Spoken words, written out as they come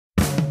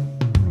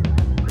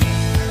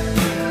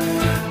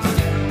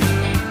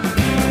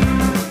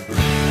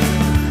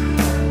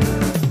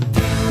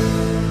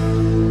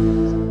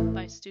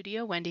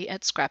Wendy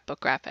at Scrapbook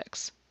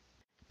Graphics.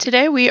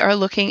 Today we are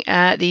looking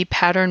at the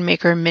Pattern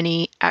Maker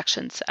Mini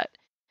action set.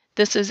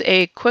 This is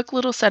a quick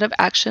little set of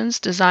actions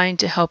designed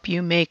to help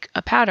you make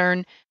a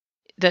pattern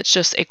that's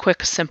just a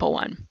quick, simple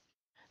one.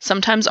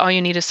 Sometimes all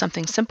you need is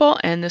something simple,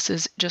 and this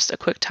is just a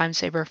quick time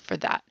saver for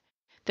that.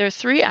 There are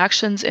 3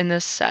 actions in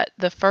this set.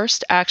 The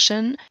first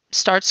action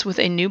starts with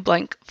a new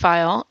blank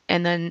file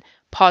and then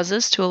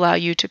pauses to allow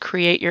you to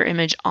create your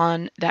image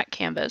on that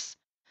canvas.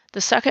 The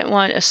second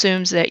one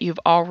assumes that you've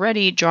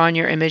already drawn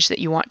your image that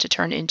you want to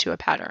turn into a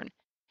pattern.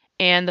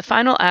 And the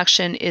final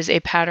action is a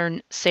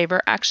pattern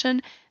saver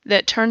action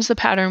that turns the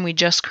pattern we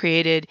just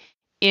created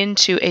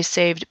into a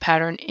saved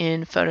pattern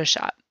in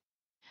Photoshop.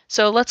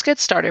 So let's get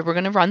started. We're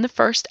going to run the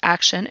first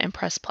action and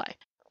press play.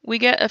 We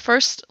get a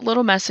first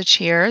little message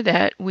here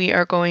that we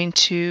are going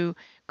to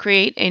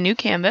create a new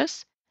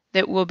canvas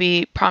that will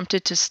be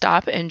prompted to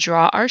stop and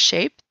draw our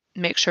shape,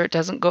 make sure it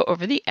doesn't go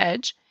over the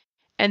edge.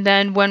 And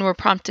then when we're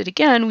prompted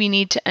again, we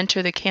need to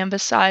enter the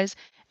canvas size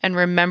and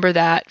remember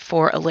that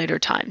for a later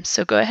time.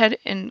 So go ahead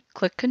and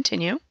click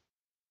continue.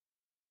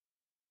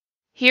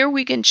 Here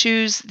we can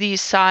choose the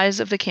size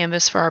of the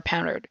canvas for our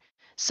pattern.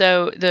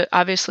 So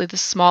obviously the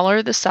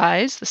smaller the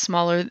size, the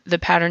smaller the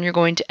pattern you're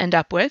going to end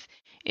up with.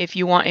 If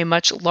you want a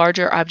much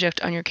larger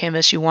object on your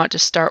canvas, you want to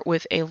start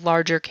with a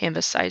larger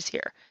canvas size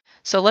here.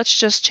 So let's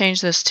just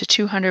change this to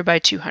 200 by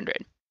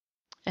 200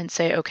 and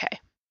say OK.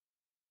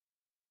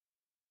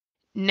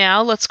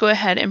 Now let's go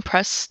ahead and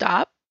press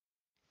stop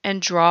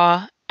and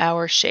draw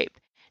our shape.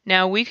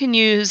 Now we can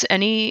use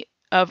any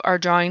of our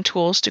drawing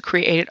tools to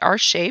create our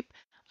shape.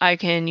 I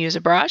can use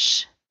a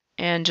brush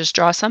and just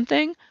draw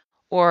something,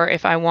 or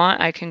if I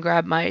want, I can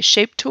grab my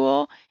shape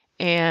tool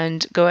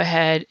and go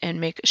ahead and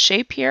make a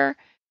shape here.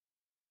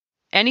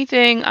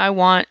 Anything I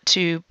want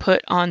to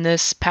put on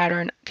this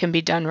pattern can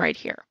be done right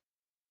here.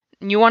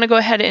 You want to go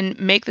ahead and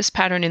make this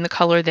pattern in the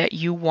color that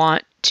you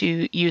want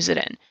to use it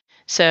in.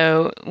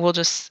 So we'll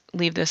just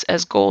leave this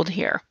as gold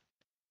here.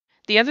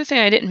 The other thing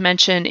I didn't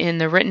mention in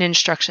the written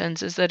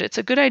instructions is that it's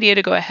a good idea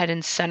to go ahead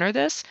and center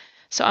this.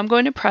 So I'm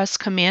going to press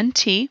Command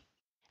T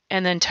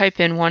and then type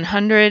in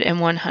 100 and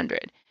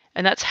 100.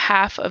 And that's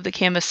half of the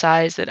canvas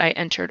size that I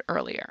entered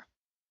earlier.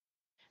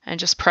 And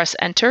just press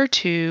Enter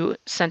to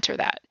center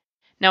that.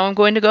 Now I'm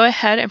going to go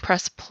ahead and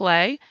press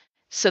play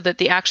so that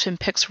the action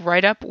picks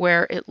right up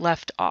where it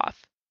left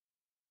off.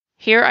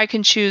 Here I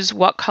can choose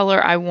what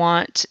color I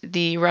want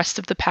the rest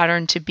of the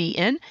pattern to be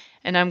in,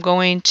 and I'm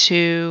going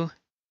to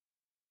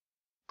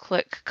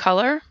click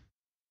Color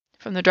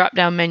from the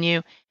drop-down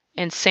menu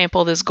and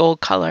sample this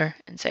gold color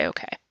and say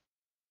OK.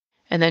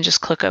 And then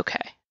just click OK.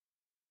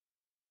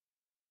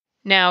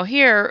 Now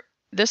here,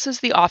 this is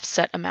the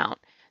offset amount.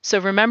 So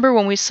remember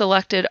when we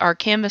selected our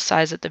canvas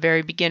size at the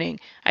very beginning,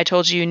 I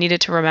told you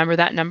needed to remember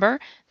that number.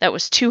 That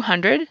was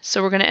 200,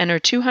 so we're going to enter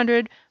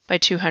 200 by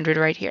 200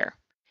 right here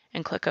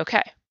and click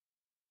OK.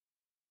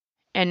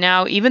 And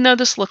now, even though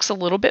this looks a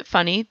little bit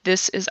funny,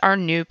 this is our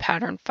new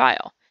pattern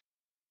file.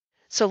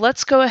 So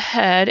let's go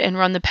ahead and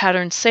run the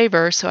pattern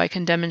saver so I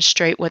can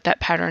demonstrate what that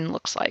pattern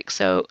looks like.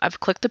 So I've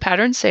clicked the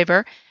pattern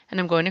saver and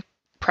I'm going to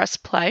press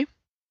play.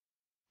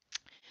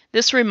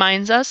 This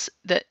reminds us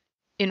that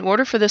in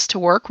order for this to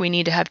work, we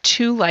need to have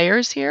 2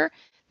 layers here.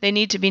 They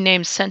need to be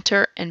named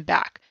center and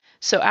back.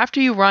 So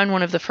after you run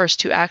one of the first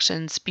 2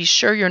 actions, be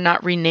sure you're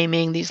not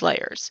renaming these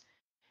layers.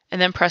 And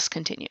then press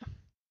continue.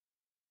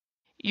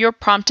 You're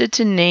prompted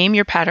to name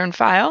your pattern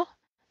file.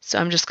 So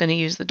I'm just going to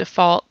use the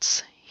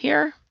defaults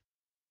here.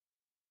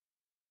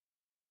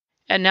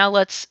 And now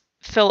let's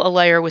fill a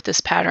layer with this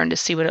pattern to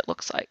see what it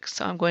looks like.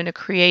 So I'm going to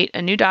create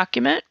a new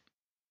document,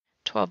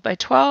 12 by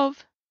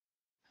 12.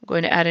 I'm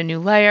going to add a new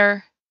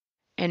layer.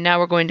 And now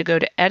we're going to go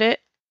to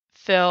Edit,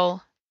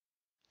 Fill.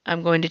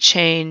 I'm going to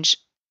change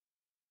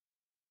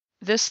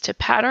this to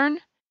Pattern.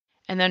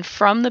 And then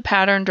from the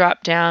Pattern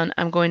drop down,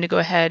 I'm going to go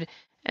ahead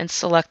and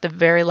select the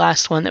very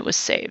last one that was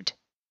saved.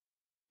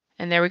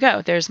 And there we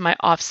go. There's my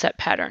offset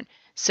pattern.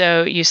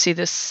 So you see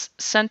this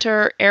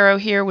center arrow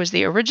here was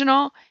the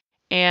original,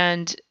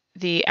 and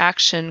the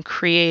action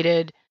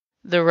created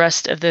the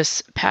rest of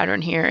this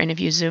pattern here. And if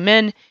you zoom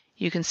in,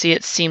 you can see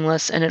it's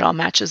seamless and it all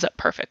matches up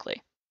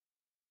perfectly.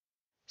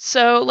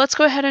 So let's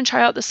go ahead and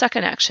try out the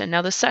second action.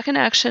 Now the second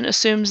action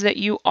assumes that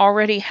you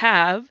already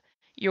have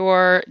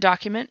your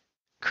document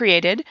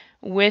created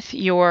with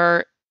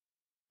your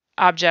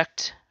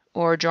object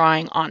or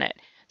drawing on it.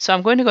 So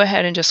I'm going to go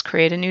ahead and just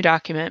create a new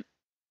document.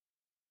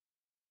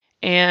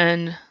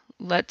 And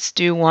let's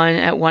do one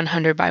at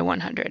 100 by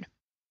 100.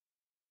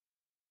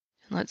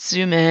 Let's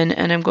zoom in,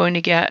 and I'm going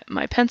to get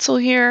my pencil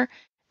here,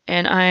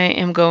 and I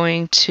am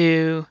going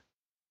to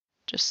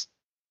just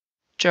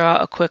draw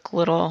a quick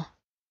little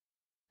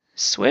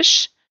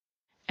swish.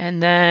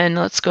 And then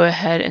let's go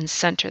ahead and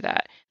center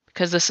that.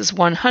 Because this is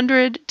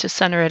 100, to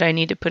center it, I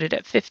need to put it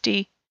at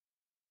 50.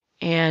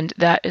 And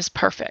that is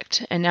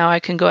perfect. And now I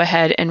can go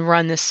ahead and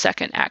run this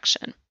second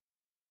action.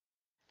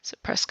 So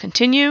press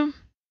continue.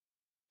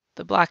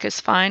 The black is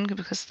fine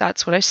because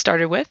that's what I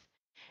started with.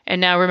 And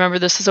now remember,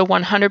 this is a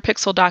 100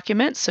 pixel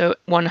document, so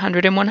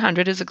 100 and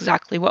 100 is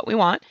exactly what we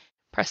want.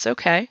 Press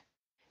OK.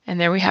 And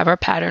there we have our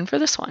pattern for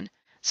this one.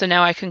 So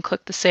now I can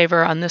click the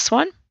saver on this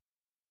one,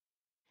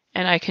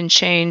 and I can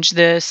change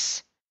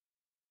this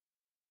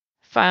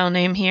file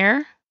name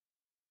here.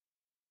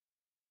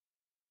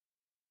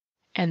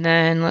 And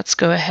then let's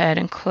go ahead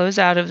and close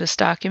out of this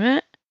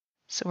document.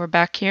 So we're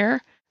back here.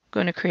 I'm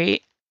going to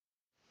create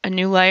a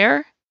new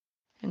layer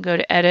and go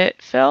to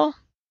Edit, Fill,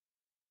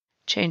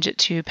 change it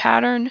to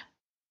Pattern,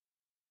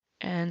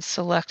 and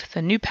select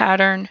the new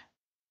pattern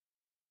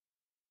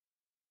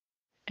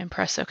and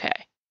press OK.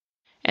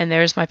 And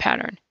there's my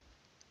pattern.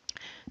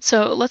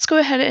 So let's go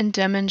ahead and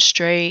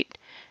demonstrate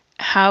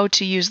how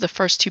to use the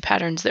first two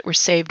patterns that were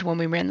saved when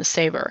we ran the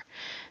saver.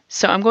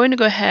 So I'm going to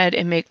go ahead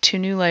and make two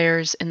new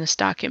layers in this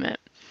document.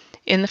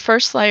 In the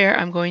first layer,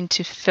 I'm going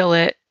to fill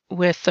it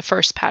with the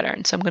first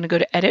pattern. So I'm going to go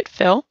to Edit,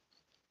 Fill,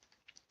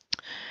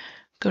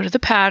 go to the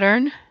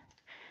pattern,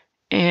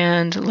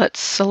 and let's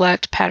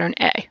select pattern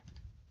A.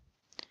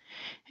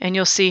 And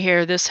you'll see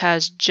here this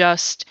has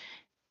just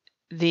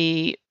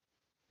the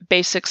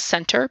basic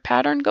center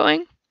pattern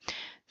going.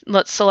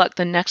 Let's select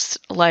the next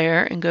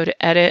layer and go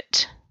to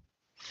Edit,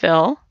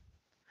 Fill,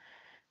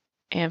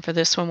 and for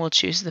this one we'll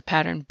choose the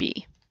pattern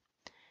B.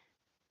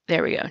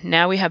 There we go.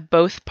 Now we have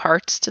both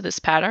parts to this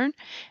pattern.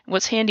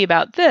 What's handy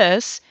about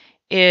this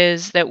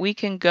is that we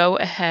can go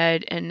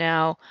ahead and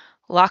now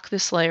lock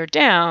this layer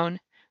down.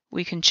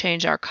 We can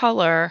change our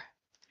color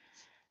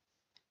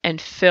and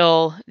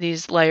fill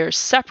these layers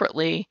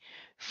separately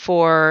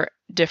for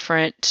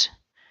different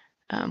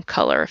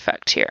color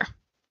effect here.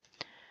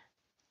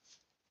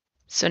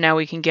 So now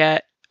we can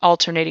get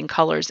alternating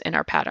colors in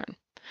our pattern.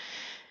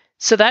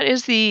 So that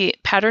is the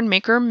Pattern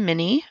Maker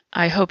Mini.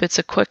 I hope it's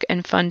a quick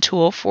and fun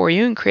tool for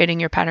you in creating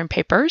your pattern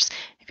papers.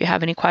 If you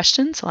have any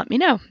questions, let me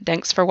know.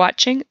 Thanks for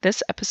watching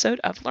this episode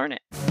of Learn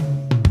It.